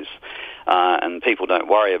nowadays. And people don't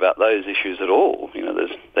worry about those issues at all. You know,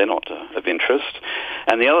 they're not of interest.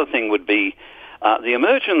 And the other thing would be the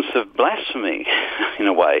emergence of blasphemy, in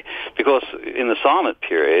a way, because in the silent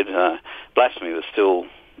period, blasphemy was still,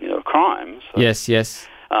 a crime. So, yes.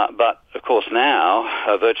 But of course now,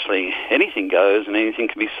 virtually anything goes and anything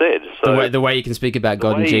can be said. So the way you can speak about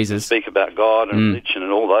God and Jesus. Speak about God and religion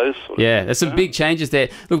and all those sort of things. There's some big changes there.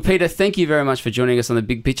 Look, Peter, thank you very much for joining us on The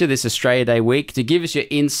Big Picture this Australia Day week to give us your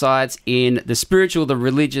insights in the spiritual, the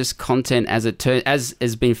religious content as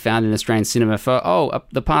has been found in Australian cinema for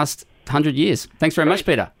the past 100 years. Thanks very much,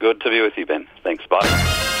 Peter. Good to be with you, Ben. Thanks.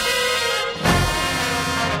 Bye.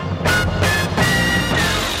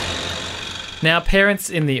 Now,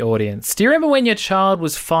 parents in the audience, do you remember when your child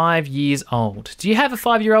was 5 years old? Do you have a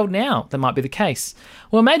 5-year-old now? That might be the case.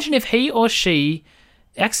 Well, imagine if he or she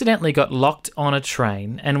accidentally got locked on a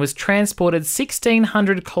train and was transported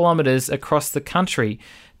 1,600 kilometres across the country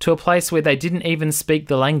to a place where they didn't even speak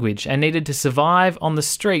the language and needed to survive on the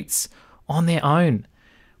streets on their own.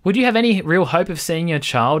 Would you have any real hope of seeing your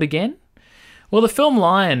child again? Well, the film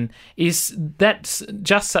Lion that's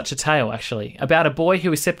just such a tale, actually, about a boy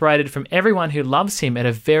who is separated from everyone who loves him at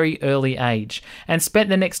a very early age and spent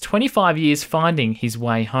the next 25 years finding his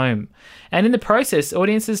way home. And in the process,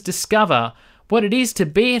 audiences discover what it is to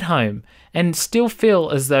be at home and still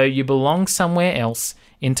feel as though you belong somewhere else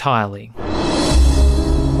entirely.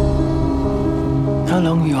 How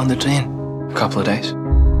long were you on the train? A couple of days.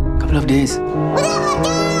 Couple of days.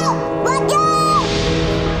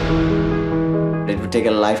 It would take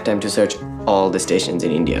a lifetime to search all the stations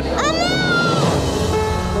in India.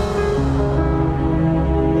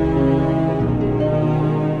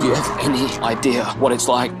 Do you have any idea what it's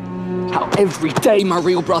like? How every day my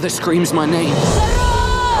real brother screams my name.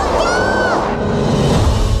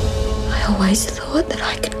 I always thought that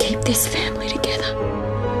I could keep this family together.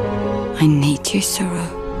 I need you, Saru.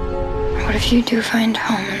 What if you do find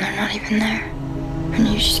home and they're not even there? And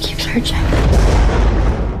you just keep searching?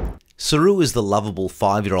 Saru is the lovable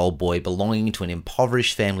 5-year-old boy belonging to an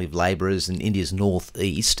impoverished family of labourers in India's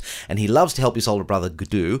northeast, and he loves to help his older brother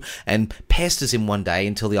Gudu and pesters him one day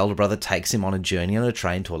until the older brother takes him on a journey on a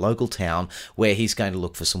train to a local town where he's going to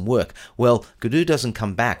look for some work. Well, Gudu doesn't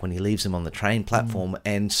come back when he leaves him on the train platform,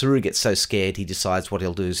 and Saru gets so scared he decides what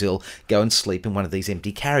he'll do is he'll go and sleep in one of these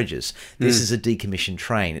empty carriages. This is a decommissioned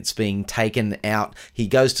train. It's being taken out. He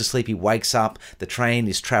goes to sleep, he wakes up, the train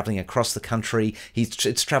is travelling across the country.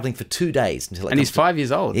 It's travelling for 2 days until and he's 5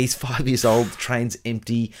 years old. He's 5 years old. The train's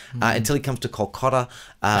empty until he comes to Kolkata,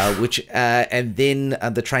 and then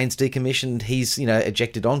the train's decommissioned. He's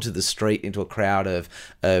ejected onto the street into a crowd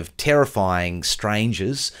of terrifying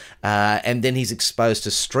strangers, and then he's exposed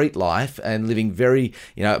to street life and living very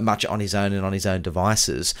much on his own and on his own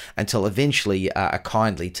devices until eventually a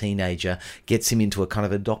kindly teenager gets him into a kind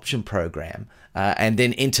of adoption program. And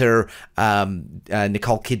then enter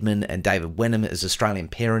Nicole Kidman and David Wenham as Australian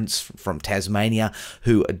parents from Tasmania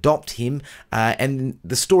who adopt him, and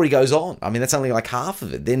the story goes on. I mean, that's only like half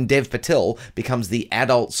of it. Then Dev Patel becomes the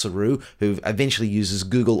adult Saru who eventually uses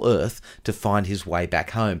Google Earth to find his way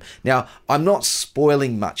back home. Now, I'm not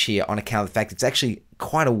spoiling much here on account of the fact it's actually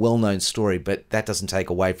quite a well-known story, but that doesn't take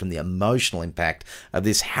away from the emotional impact of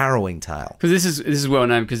this harrowing tale. Because this is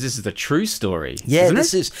well-known because this is the true story. Yeah, isn't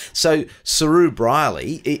this is. So Saru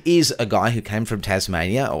Briley is a guy who came from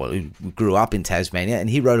Tasmania, or who grew up in Tasmania, and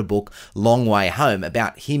he wrote a book, Long Way Home,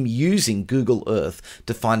 about him using Google Earth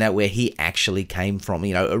to find out where he actually came from,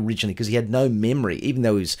 originally, because he had no memory. Even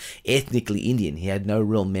though he was ethnically Indian, he had no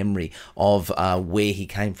real memory of where he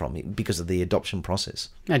came from because of the adoption process.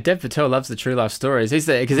 Now, Dev Patel loves the true life stories. He's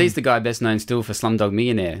the guy best known still for Slumdog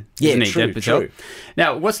Millionaire. Yeah, isn't he, true, Dev Patel? true.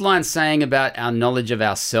 Now, what's Lion saying about our knowledge of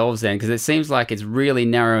ourselves then? Because it seems like it's really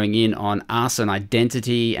narrowing in on us and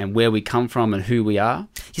identity and where we come from and who we are.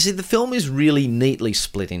 You see, the film is really neatly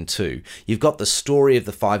split in two. You've got the story of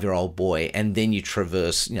the 5-year-old boy, and then you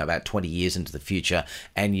traverse, about 20 years into the future,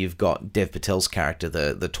 and you've got Dev Patel's character,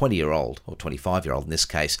 the 20-year-old, or 25-year-old in this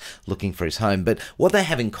case, looking for his home. But what they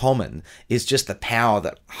have in common is just the power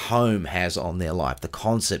that home has on their life. the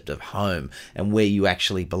concept of home and where you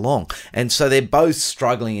actually belong. And so they're both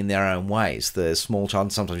struggling in their own ways. The small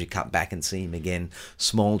child, sometimes you cut back and see him again,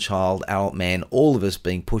 small child, adult man, all of us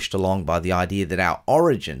being pushed along by the idea that our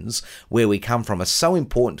origins, where we come from, are so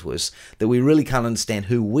important to us that we really can't understand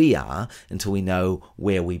who we are until we know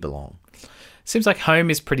where we belong. Seems like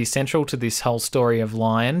home is pretty central to this whole story of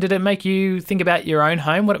Lion. Did it make you think about your own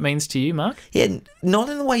home, what it means to you, Mark? Yeah, not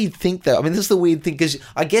in the way you'd think, though. I mean, this is the weird thing, because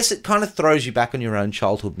I guess it kind of throws you back on your own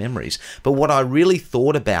childhood memories. But what I really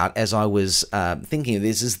thought about as I was thinking of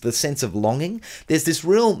this is the sense of longing. There's this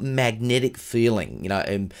real magnetic feeling,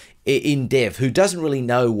 in Dev, who doesn't really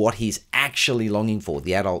know what he's actually longing for,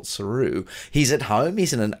 the adult Saru. He's at home.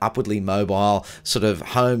 He's in an upwardly mobile sort of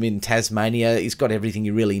home in Tasmania. He's got everything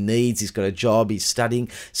he really needs. He's got a job. He's studying.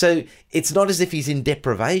 So it's not as if he's in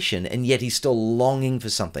deprivation, and yet he's still longing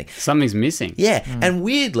for something. Something's missing. Yeah, and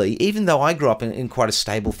weirdly, even though I grew up in quite a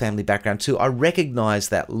stable family background too, I recognise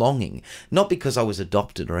that longing, not because I was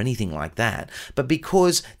adopted or anything like that, but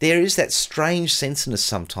because there is that strange sense in us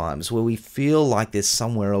sometimes where we feel like there's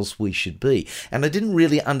somewhere else we should be. And I didn't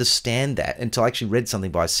really understand that until I actually read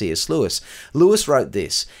something by C.S. Lewis. Lewis wrote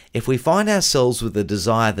this: "If we find ourselves with a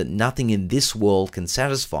desire that nothing in this world can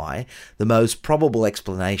satisfy, the most probable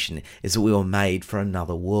explanation is that we were made for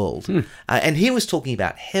another world." And he was talking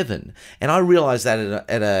about heaven. And I realized that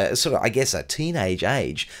at a sort of, I guess, a teenage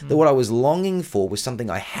age, that what I was longing for was something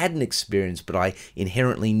I hadn't experienced, but I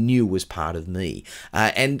inherently knew was part of me.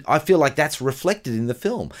 And I feel like that's reflected in the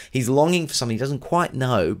film. He's longing for something he doesn't quite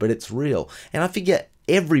know, but it's real. And I figure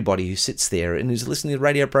everybody who sits there and who's listening to the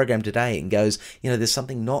radio program today and goes, there's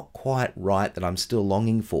something not quite right that I'm still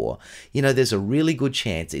longing for, there's a really good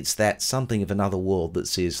chance it's that something of another world that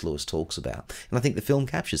C.S. Lewis talks about. And I think the film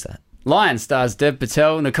captures that. Lion stars Dev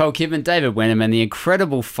Patel, Nicole Kidman, David Wenham, and the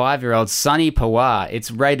incredible 5-year-old Sunny Pawar. It's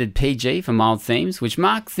rated PG for mild themes, which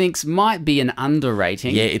Mark thinks might be an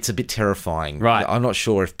underrating. Yeah, it's a bit terrifying. Right. I'm not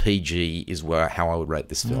sure if PG is how I would rate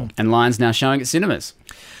this film. And Lion's now showing at cinemas.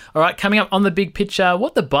 All right, coming up on The Big Picture,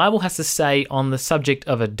 what the Bible has to say on the subject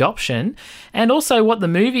of adoption, and also what the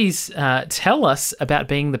movies tell us about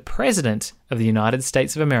being the President of the United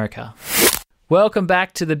States of America. Welcome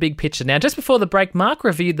back to The Big Picture. Now, just before the break, Mark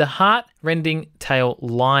reviewed the heart-rending tale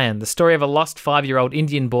Lion, the story of a lost 5-year-old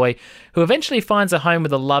Indian boy who eventually finds a home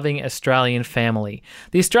with a loving Australian family.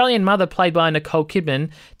 The Australian mother, played by Nicole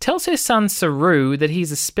Kidman, tells her son Saru that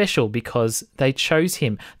he's special because they chose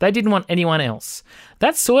him. They didn't want anyone else.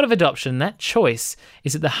 That sort of adoption, that choice,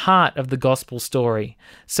 is at the heart of the gospel story.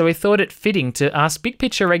 So we thought it fitting to ask Big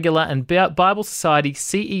Picture regular and Bible Society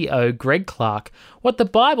CEO Greg Clarke what the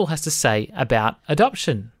Bible has to say about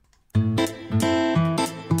adoption.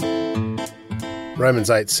 Romans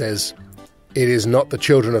 8 says, "It is not the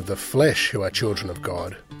children of the flesh who are children of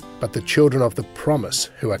God, but the children of the promise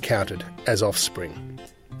who are counted as offspring."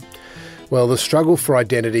 Well, the struggle for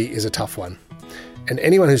identity is a tough one. And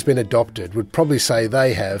anyone who's been adopted would probably say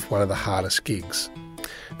they have one of the hardest gigs.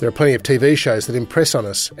 There are plenty of TV shows that impress on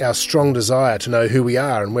us our strong desire to know who we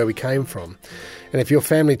are and where we came from. And if your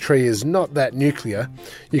family tree is not that nuclear,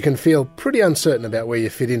 you can feel pretty uncertain about where you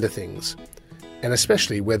fit into things, and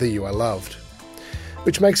especially whether you are loved.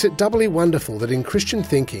 Which makes it doubly wonderful that in Christian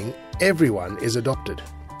thinking, everyone is adopted.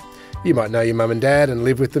 You might know your mum and dad and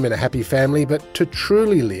live with them in a happy family, but to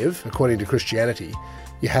truly live, according to Christianity,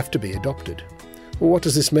 you have to be adopted. Well, what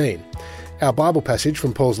does this mean? Our Bible passage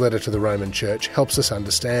from Paul's letter to the Roman Church helps us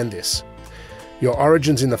understand this. Your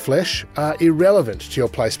origins in the flesh are irrelevant to your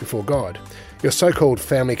place before God. Your so-called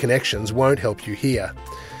family connections won't help you here.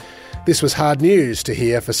 This was hard news to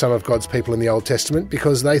hear for some of God's people in the Old Testament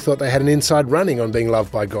because they thought they had an inside running on being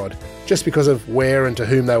loved by God, just because of where and to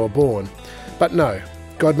whom they were born. But no,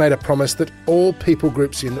 God made a promise that all people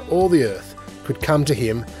groups in all the earth could come to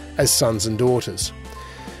him as sons and daughters.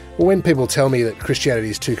 Well, when people tell me that Christianity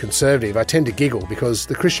is too conservative, I tend to giggle because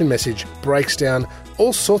the Christian message breaks down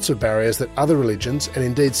all sorts of barriers that other religions, and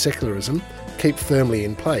indeed secularism, keep firmly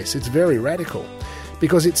in place. It's very radical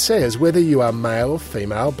because it says whether you are male or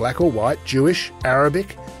female, black or white, Jewish,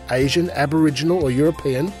 Arabic, Asian, Aboriginal or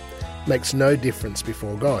European, makes no difference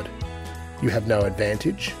before God. You have no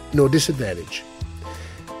advantage nor disadvantage.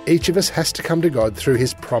 Each of us has to come to God through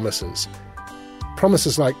his promises.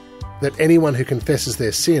 Promises like that anyone who confesses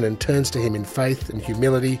their sin and turns to him in faith and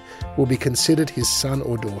humility will be considered his son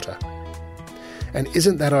or daughter. And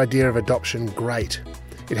isn't that idea of adoption great?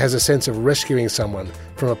 It has a sense of rescuing someone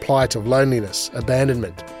from a plight of loneliness,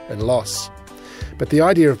 abandonment and loss. But the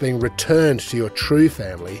idea of being returned to your true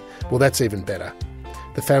family, well, that's even better.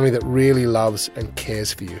 the family that really loves and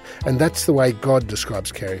cares for you. And that's the way God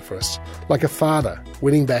describes caring for us, like a father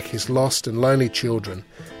winning back his lost and lonely children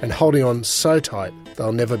and holding on so tight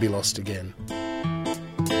they'll never be lost again.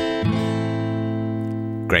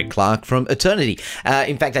 Greg Clarke from Eternity.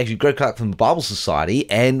 In fact, actually, Greg Clarke from the Bible Society,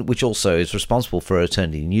 and which also is responsible for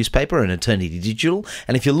Eternity Newspaper and Eternity Digital.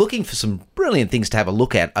 And if you're looking for some brilliant things to have a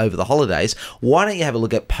look at over the holidays, why don't you have a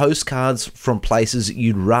look at postcards from places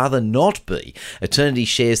you'd rather not be? Eternity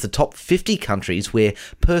shares the top 50 countries where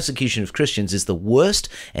persecution of Christians is the worst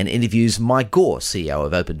and interviews Mike Gore, CEO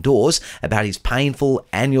of Open Doors, about his painful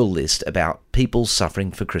annual list about people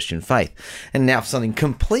suffering for Christian faith. And now for something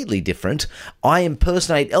completely different, I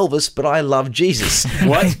impersonate Elvis, but I love Jesus.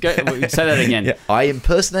 What? Say that again. Yeah, I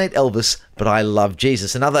impersonate Elvis, but I love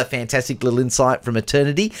Jesus. Another fantastic little insight from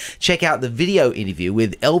Eternity. Check out the video interview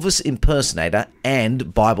with Elvis impersonator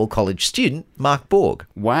and Bible college student Mark Borg.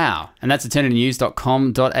 Wow. And that's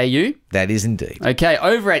eternitynews.com.au? That is indeed. Okay,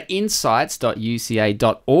 over at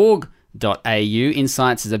insights.uca.org.au,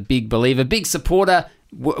 Insights is a big believer, big supporter,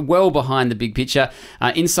 well behind the big picture.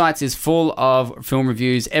 Insights is full of film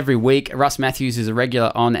reviews every week. Russ Matthews is a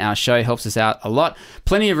regular on our show, helps us out a lot.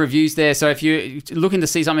 Plenty of reviews there. So if you're looking to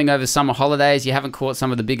see something over summer holidays, you haven't caught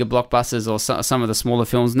some of the bigger blockbusters or some of the smaller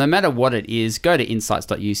films, no matter what it is, go to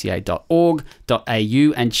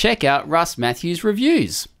insights.uca.org.au and check out Russ Matthews'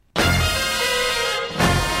 reviews.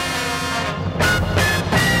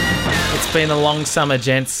 It's been a long summer,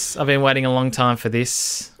 gents. I've been waiting a long time for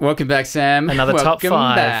this. Welcome back, Sam. Another top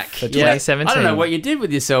five back for 2017. I don't know what you did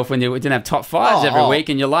with yourself when you didn't have top fives every week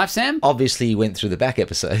in your life, Sam. Obviously, you went through the back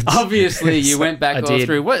episodes. Obviously, you went back all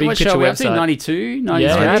through. What show are we up to? 92? 93?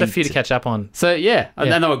 Yeah, I had a few to catch up on. So,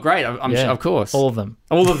 and they were great, I'm sure, of course. All of them.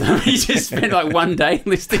 All of them. You just spent like one day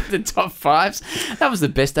listing the top fives. That was the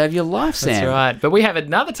best day of your life, Sam. That's right. But we have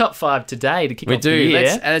another top five today to kick off the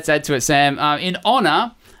year. Let's add to it, Sam. In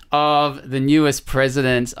honour of the newest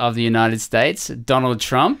president of the United States, Donald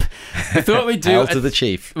Trump. We thought we'd do Hail to the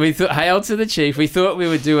chief. Hail to the chief. We thought we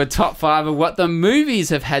would do a top five of what the movies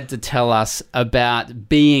have had to tell us about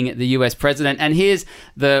being the US president. And here's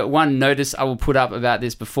the one notice I will put up about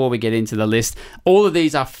this before we get into the list. All of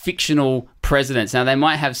these are fictional presidents. Now, they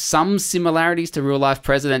might have some similarities to real-life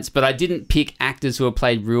presidents, but I didn't pick actors who have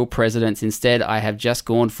played real presidents. Instead, I have just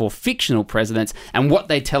gone for fictional presidents and what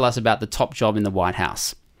they tell us about the top job in the White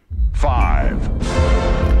House.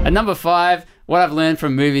 5. At number 5, what I've learned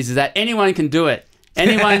from movies is that anyone can do it.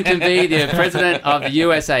 Anyone can be the president of the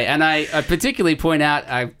USA. And I particularly point out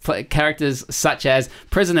characters such as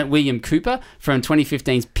President William Cooper from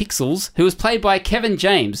 2015's Pixels, who was played by Kevin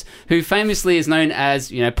James, who famously is known as,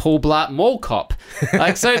 Paul Blart Mall Cop.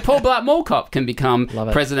 So Paul Blart Mall Cop can become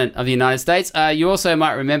president of the United States. You also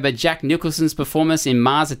might remember Jack Nicholson's performance in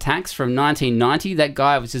Mars Attacks from 1990. That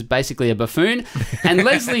guy was just basically a buffoon. And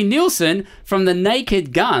Leslie Nielsen from The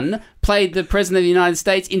Naked Gun played the President of the United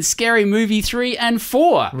States in Scary Movie 3 and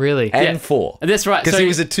 4. Really? And 4. That's right. Because he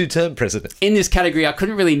was a 2-term president. In this category, I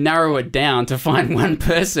couldn't really narrow it down to find one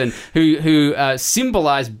person who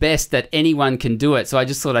symbolised best that anyone can do it. So I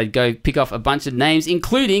just thought I'd go pick off a bunch of names,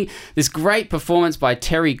 including this great performance by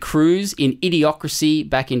Terry Crews in Idiocracy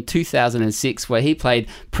back in 2006, where he played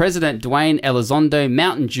President Dwayne Elizondo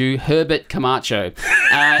Mountain Dew Herbert Camacho.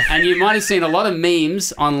 And you might have seen a lot of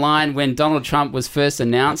memes online when Donald Trump was first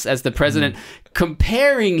announced as the president,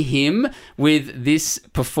 comparing him with this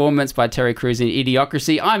performance by Terry Crews in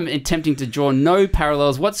Idiocracy. I'm attempting to draw no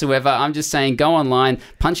parallels whatsoever. I'm just saying go online,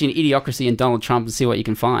 punch in Idiocracy and Donald Trump and see what you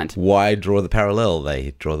can find. Why draw the parallel?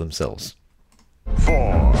 They draw themselves.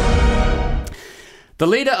 4. The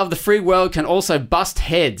leader of the free world can also bust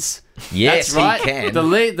heads. Yes, that's right. He can.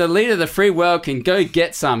 The leader of the free world can go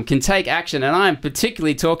get some, can take action, and I'm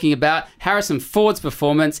particularly talking about Harrison Ford's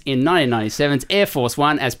performance in 1997's Air Force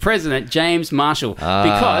One as President James Marshall.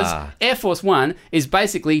 Because Air Force One is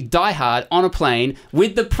basically Die Hard on a plane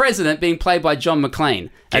with the president being played by John McClane.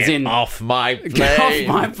 Get off my plane. Get off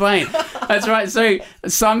my plane. That's right. So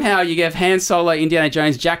somehow you get Han Solo, Indiana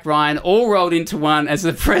Jones, Jack Ryan all rolled into one as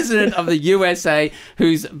the president of the USA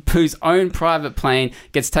whose own private plane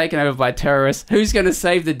gets taken over by terrorists. Who's going to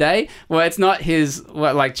save the day? Well, it's not his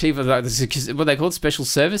chief of what they call special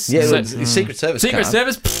service. Yeah, Secret Service. Secret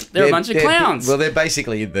Service. They're a bunch of clowns. Well, they're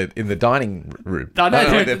basically in the dining room. I don't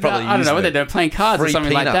know what they're doing, playing cards or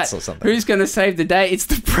something like that. Or something. Who's going to save the day? It's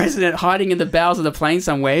the president hiding in the bowels of the plane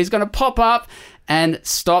somewhere. He's going to pop up and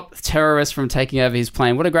stop terrorists from taking over his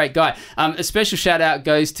plane. What a great guy. A special shout out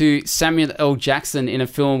goes to Samuel L. Jackson in a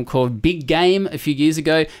film called Big Game a few years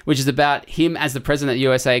ago, which is about him as the president of the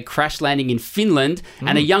USA crash landing in Finland,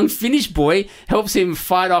 and a young Finnish boy helps him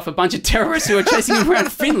fight off a bunch of terrorists who are chasing him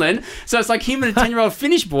around Finland. So it's like him and a 10-year-old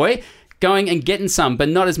Finnish boy going and getting some, but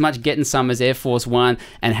not as much getting some as Air Force One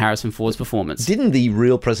and Harrison Ford's performance. Didn't the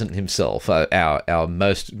real president himself, our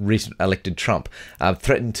most recent elected Trump,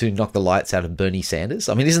 threaten to knock the lights out of Bernie Sanders?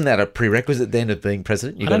 I mean, isn't that a prerequisite then of being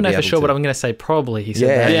president? I don't know for sure, but I'm going to say probably he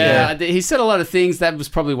said that. Yeah, he said a lot of things. That was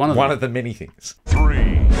probably one of them. One of the many things.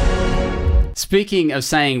 3. Speaking of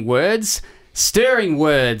saying words, stirring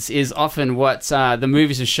words is often what the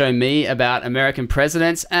movies have shown me about American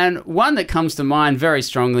presidents, and one that comes to mind very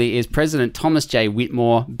strongly is President Thomas J.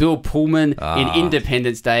 Whitmore, Bill Pullman in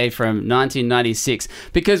Independence Day from 1996.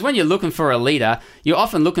 Because when you're looking for a leader, you're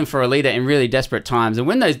often looking for a leader in really desperate times, and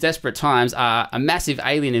when those desperate times are a massive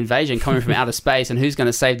alien invasion coming from outer space and who's going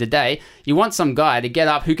to save the day, you want some guy to get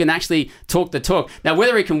up who can actually talk the talk. Now,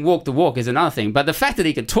 whether he can walk the walk is another thing, but the fact that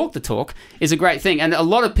he can talk the talk is a great thing, and a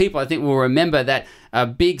lot of people, I think, will remember that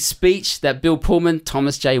big speech that Bill Pullman,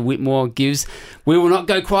 Thomas J. Whitmore gives. We will not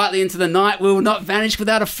go quietly into the night. We will not vanish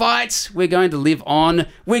without a fight. We're going to live on.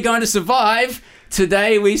 We're going to survive.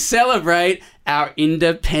 Today we celebrate our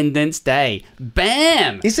Independence Day.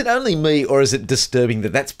 Bam! Is it only me, or is it disturbing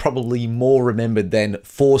that that's probably more remembered than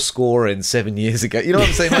 407 years ago? You know what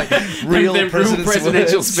I'm saying? Like real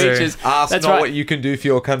presidential speeches. Ask that's not right. what you can do for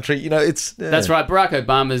your country. You know, it's... That's right. Barack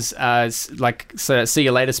Obama's see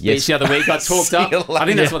you later speech the other week got talked up. I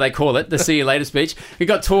think that's what they call it, the see you later speech. He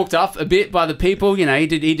got talked up a bit by the people. You know, he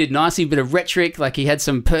did nicely, a bit of rhetoric, like he had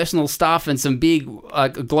some personal stuff and some big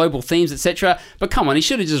global themes, etc. But come on, he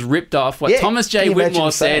should have just ripped off what Thomas J.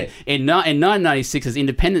 Whitmore said in 1996's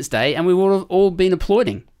Independence Day, and we would have all been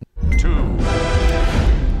applauding. 2.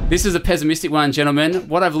 This is a pessimistic one, gentlemen.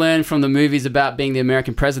 What I've learned from the movies about being the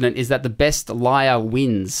American president is that the best liar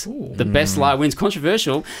wins. The best liar wins.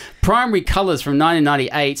 Controversial. Primary Colors from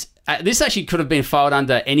 1998. This actually could have been filed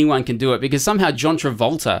under Anyone Can Do It, because somehow John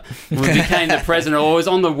Travolta became the president, or was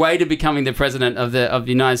on the way to becoming the president of the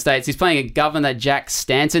United States. He's playing a Governor Jack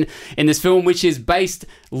Stanton in this film, which is based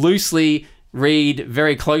loosely, read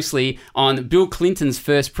very closely, on Bill Clinton's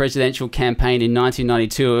first presidential campaign in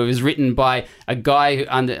 1992. It was written by a guy who,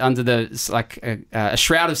 under the a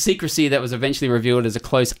shroud of secrecy that was eventually revealed as a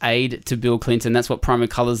close aide to Bill Clinton. That's what Primary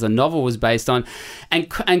Colors, the novel, was based on. And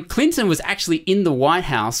Clinton was actually in the White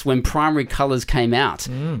House when Primary Colors came out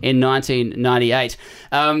in 1998.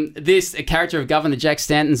 This character of Governor Jack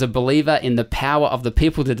Stanton's a believer in the power of the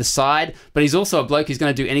people to decide, but he's also a bloke who's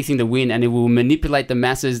going to do anything to win, and he will manipulate the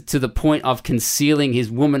masses to the point of concealing his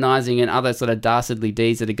womanizing and other sort of dastardly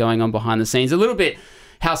deeds that are going on behind the scenes. A little bit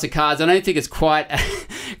House of Cards. I don't think it's quite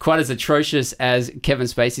as atrocious as Kevin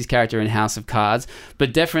Spacey's character in House of Cards,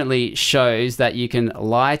 but definitely shows that you can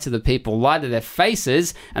lie to the people, lie to their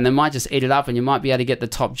faces, and they might just eat it up, and you might be able to get the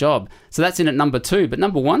top job. So that's in at number 2. But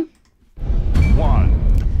number 1?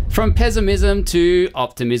 From pessimism to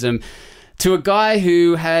optimism. To a guy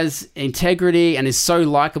who has integrity and is so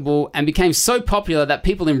likable and became so popular that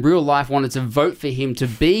people in real life wanted to vote for him to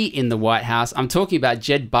be in the White House. I'm talking about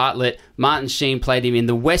Jed Bartlett. Martin Sheen played him in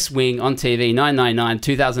The West Wing on TV, 1999,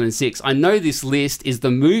 2006. I know this list is the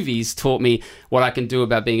movies taught me what I can do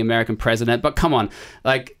about being American president, but come on.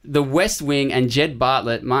 Like, The West Wing and Jed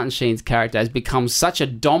Bartlett, Martin Sheen's character, has become such a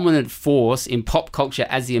dominant force in pop culture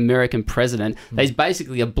as the American president. He's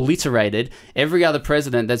basically obliterated every other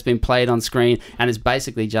president that's been played on screen, and it's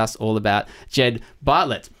basically just all about Jed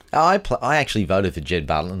Bartlett. I actually voted for Jed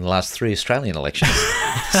Bartlett in the last 3 Australian elections.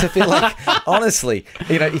 So I feel like, honestly,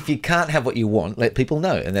 you know, if you can't have what you want, let people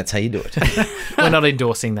know, and that's how you do it. We're not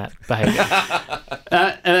endorsing that behaviour.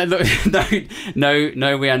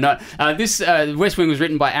 No, we are not. This West Wing was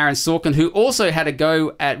written by Aaron Sorkin, who also had a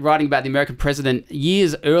go at writing about the American president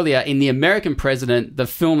years earlier in The American President, the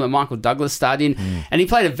film that Michael Douglas starred in. And he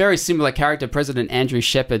played a very similar character, President Andrew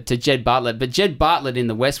Shepard, to Jed Bartlett. But Jed Bartlett in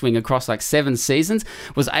The West Wing across like 7 seasons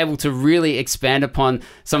was able to really expand upon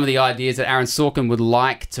some of the ideas that Aaron Sorkin would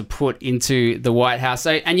like to put into the White House.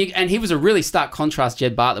 So, and he was a really stark contrast,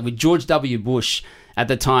 Jed Bartlett, with George W. Bush at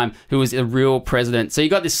the time, who was a real president. So you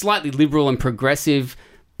got this slightly liberal and progressive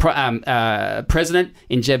president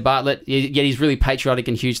in Jed Bartlett, yet he's really patriotic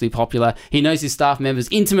and hugely popular. He knows his staff members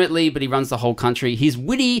intimately, but he runs the whole country. He's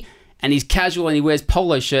witty and he's casual and he wears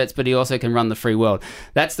polo shirts, but he also can run the free world.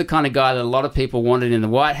 That's the kind of guy that a lot of people wanted in the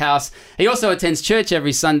White House. He also attends church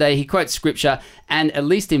every Sunday. He quotes scripture, and at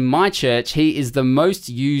least in my church, he is the most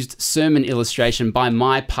used sermon illustration by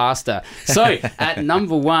my pastor. So at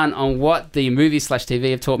number one on what the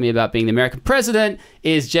movie/TV have taught me about being the American president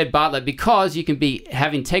is Jed Bartlett, because you can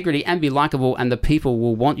have integrity and be likable, and the people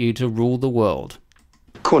will want you to rule the world.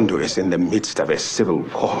 Kundu is in the midst of a civil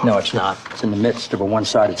war. No, it's not. It's in the midst of a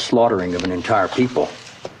one-sided slaughtering of an entire people.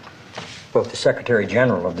 Both the Secretary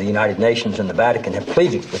General of the United Nations and the Vatican have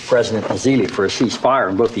pleaded with President Nazili for a ceasefire,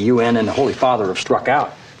 and both the UN and the Holy Father have struck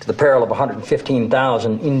out, to the peril of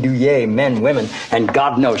 115,000 Indouye men, women, and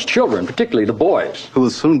God knows children, particularly the boys. Who will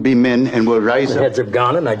soon be men and will rise The up. heads of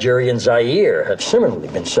Ghana, Nigeria, and Zaire have similarly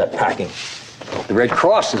been set packing. The Red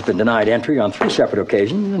Cross has been denied entry on 3 separate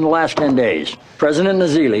occasions in the last 10 days. President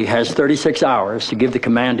Nazili has 36 hours to give the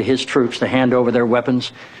command to his troops to hand over their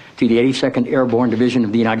weapons to the 82nd Airborne Division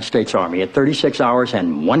of the United States Army. At 36 hours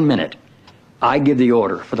and 1 minute, I give the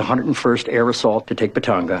order for the 101st Air Assault to take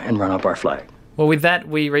Batanga and run up our flag. Well, with that,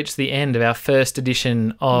 we reach the end of our first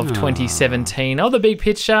edition of 2017 of The Big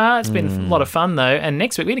Picture. It's been a lot of fun, though. And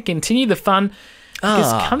next week, we're going to continue the fun.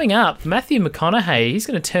 Because coming up, Matthew McConaughey, he's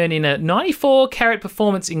going to turn in a 94-carat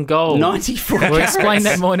performance in gold. 94 We'll explain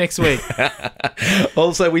that more next week.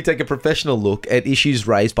 Also, we take a professional look at issues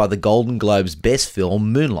raised by the Golden Globe's best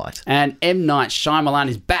film, Moonlight. And M. Night Shyamalan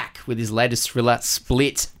is back with his latest thriller,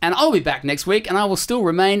 Split. And I'll be back next week, and I will still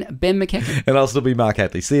remain Ben McKecken. And I'll still be Mark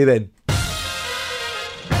Hadley. See you then.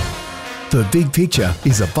 The Big Picture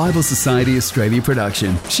is a Bible Society Australia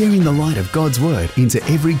production, sharing the light of God's Word into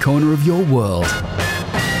every corner of your world.